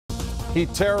He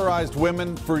terrorized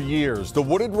women for years. The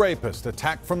Wooded Rapist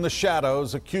attacked from the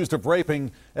shadows, accused of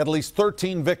raping at least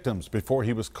 13 victims before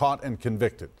he was caught and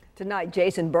convicted. Tonight,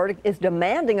 Jason Burdick is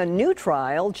demanding a new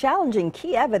trial, challenging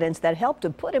key evidence that helped to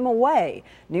put him away.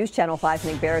 News Channel 5's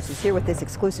Nick Barris is here with this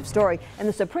exclusive story, and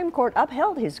the Supreme Court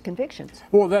upheld his convictions.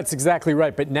 Well, that's exactly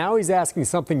right, but now he's asking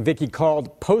something Vicky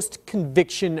called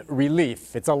post-conviction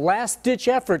relief. It's a last-ditch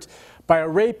effort by a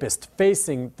rapist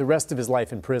facing the rest of his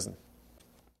life in prison.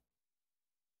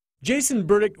 Jason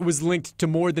Burdick was linked to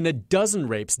more than a dozen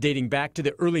rapes dating back to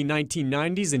the early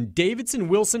 1990s in Davidson,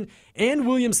 Wilson, and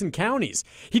Williamson counties.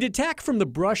 He'd attack from the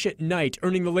brush at night,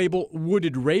 earning the label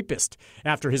Wooded Rapist.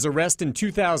 After his arrest in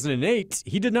 2008,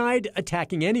 he denied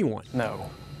attacking anyone. No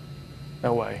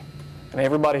way. And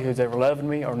everybody who's ever loved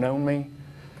me or known me,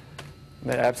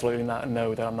 they absolutely not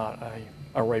know that I'm not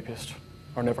a rapist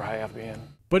or never have been.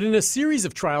 But in a series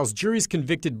of trials, juries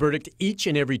convicted Burdick each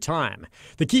and every time.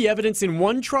 The key evidence in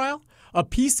one trial? A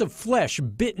piece of flesh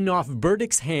bitten off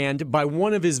Burdick's hand by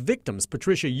one of his victims,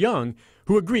 Patricia Young,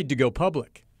 who agreed to go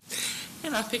public.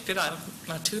 And I picked it out of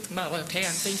my tooth in my left hand,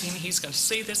 thinking he's going to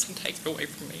see this and take it away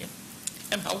from me.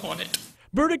 And I want it.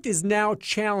 Burdick is now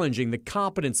challenging the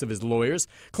competence of his lawyers,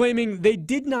 claiming they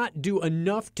did not do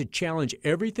enough to challenge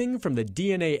everything from the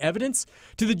DNA evidence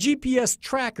to the GPS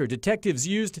tracker detectives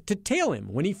used to tail him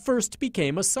when he first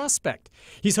became a suspect.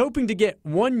 He's hoping to get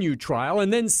one new trial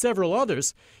and then several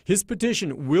others. His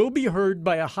petition will be heard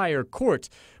by a higher court,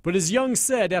 but as Young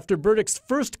said after Burdick's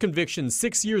first conviction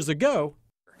 6 years ago,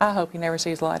 I hope he never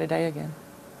sees the light of day again.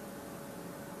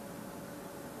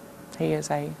 He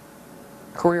is a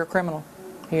career criminal.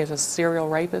 He is a serial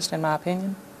rapist, in my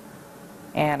opinion,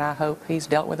 and I hope he's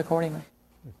dealt with accordingly.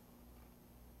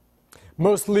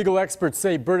 Most legal experts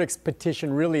say Burdick's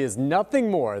petition really is nothing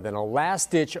more than a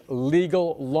last-ditch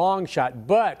legal long shot,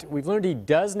 but we've learned he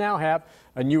does now have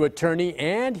a new attorney,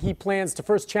 and he plans to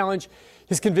first challenge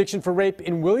his conviction for rape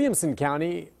in Williamson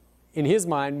County. In his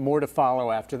mind, more to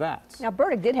follow after that. Now,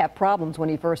 Burdick did have problems when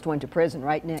he first went to prison,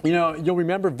 right, Nick? You know, you'll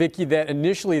remember, Vicky, that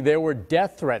initially there were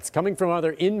death threats coming from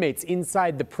other inmates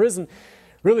inside the prison,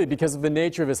 really because of the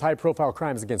nature of his high-profile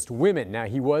crimes against women. Now,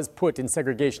 he was put in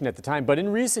segregation at the time, but in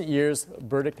recent years,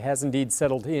 Burdick has indeed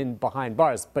settled in behind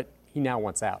bars, but he now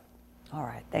wants out. All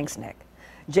right, thanks, Nick.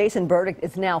 Jason Burdick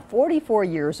is now 44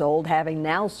 years old, having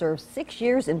now served 6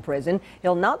 years in prison.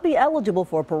 He'll not be eligible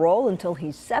for parole until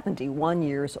he's 71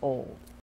 years old.